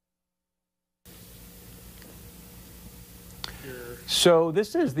So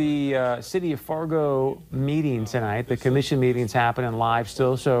this is the City of Fargo meeting tonight. The commission meeting's happening live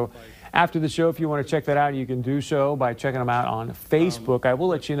still. So after the show, if you want to check that out, you can do so by checking them out on Facebook. I will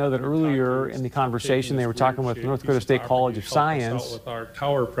let you know that earlier in the conversation, they were talking with the North Dakota State College of Science. With our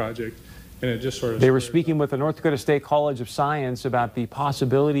tower project, and it just sort of they were speaking with the North Dakota State College of Science about the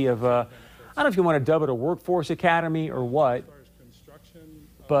possibility of, I don't know if you want to dub it a workforce academy or what,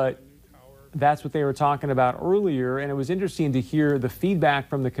 but that's what they were talking about earlier. And it was interesting to hear the feedback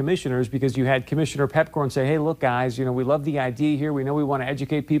from the commissioners, because you had Commissioner Pepcorn say, hey, look, guys, you know, we love the idea here. We know we want to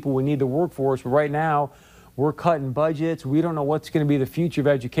educate people. We need the workforce. But right now, we're cutting budgets. We don't know what's going to be the future of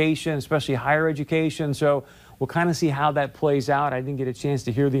education, especially higher education. So we'll kind of see how that plays out. I didn't get a chance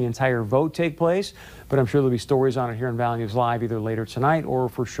to hear the entire vote take place, but I'm sure there'll be stories on it here in Valley News Live either later tonight or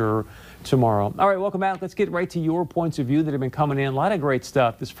for sure tomorrow. All right, welcome back. Let's get right to your points of view that have been coming in. A lot of great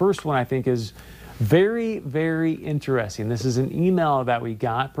stuff. This first one I think is very, very interesting. This is an email that we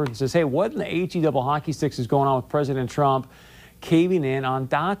got. Person says, hey, what in the HE double hockey sticks is going on with President Trump caving in on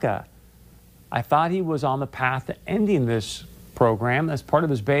DACA? I thought he was on the path to ending this program. As part of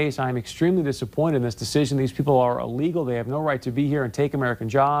his base, I'm extremely disappointed in this decision. These people are illegal. They have no right to be here and take American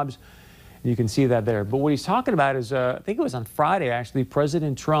jobs. You can see that there. But what he's talking about is, I think it was on Friday, actually,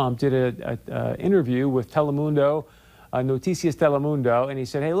 President Trump did an interview with Telemundo, Noticias Telemundo, and he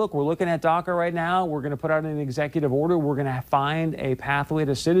said, hey, look, we're looking at DACA right now. We're going to put out an executive order. We're going to find a pathway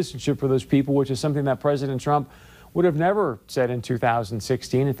to citizenship for those people, which is something that President Trump would have never said in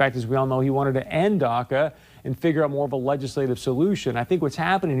 2016. In fact, as we all know, he wanted to end DACA and figure out more of a legislative solution. I think what's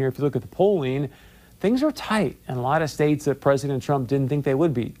happening here, if you look at the polling, things are tight in a lot of states that President Trump didn't think they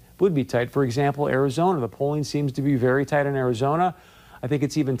would be tight. For example, Arizona. The polling seems to be very tight in Arizona. I think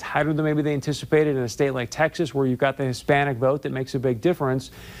it's even tighter than maybe they anticipated in a state like Texas, where you've got the Hispanic vote that makes a big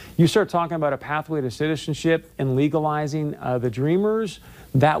difference. You start talking about a pathway to citizenship and legalizing the Dreamers,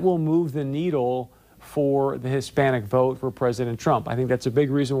 that will move the needle for the Hispanic vote for President Trump. I think that's a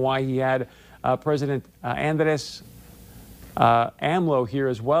big reason why he had President Andres AMLO here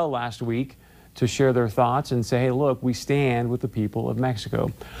as well last week to share their thoughts and say, hey, look, we stand with the people of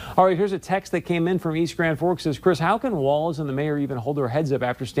Mexico. All right, here's a text that came in from East Grand Forks. It says, Chris, how can Walz and the mayor even hold their heads up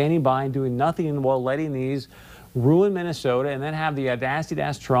after standing by and doing nothing while letting these ruin Minnesota, and then have the audacity to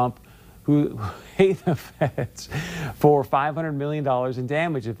ask Trump, who hate the feds, for $500 million in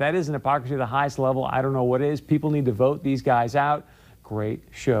damage? If that isn't hypocrisy at the highest level, I don't know what is. People need to vote these guys out. Great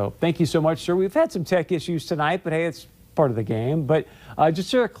show. Thank you so much, sir. We've had some tech issues tonight, but hey, it's part of the game. But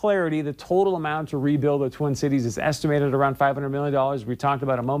just for clarity, the total amount to rebuild the Twin Cities is estimated around $500 million. We talked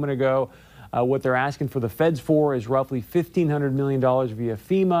about a moment ago. What they're asking for the feds for is roughly $1,500 million via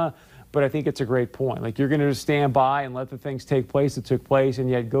FEMA. But I think it's a great point. Like, you're going to just stand by and let the things take place that took place, and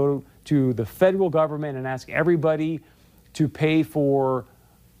yet go to the federal government and ask everybody to pay for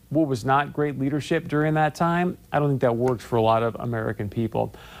what was not great leadership during that time. I don't think that works for a lot of American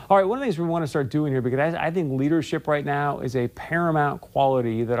people. All right, one of the things we want to start doing here, because I think leadership right now is a paramount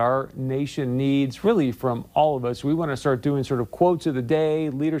quality that our nation needs, really, from all of us. We want to start doing sort of quotes of the day,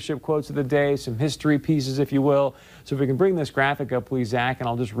 leadership quotes of the day, some history pieces, if you will. So if we can bring this graphic up, please, Zach, and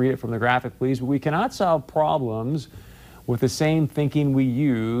I'll just read it from the graphic, please. But we cannot solve problems with the same thinking we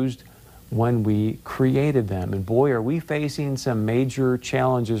used when we created them. And boy, are we facing some major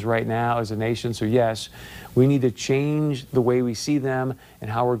challenges right now as a nation. So yes, we need to change the way we see them and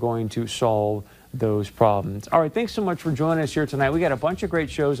how we're going to solve those problems. All right, thanks so much for joining us here tonight. We got a bunch of great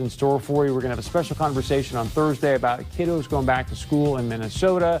shows in store for you. We're going to have a special conversation on Thursday about kiddos going back to school in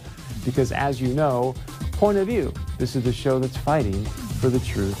Minnesota, because as you know, Point of View, this is the show that's fighting for the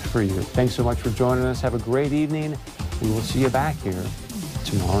truth for you. Thanks so much for joining us. Have a great evening. We will see you back here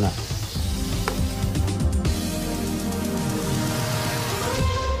tomorrow night.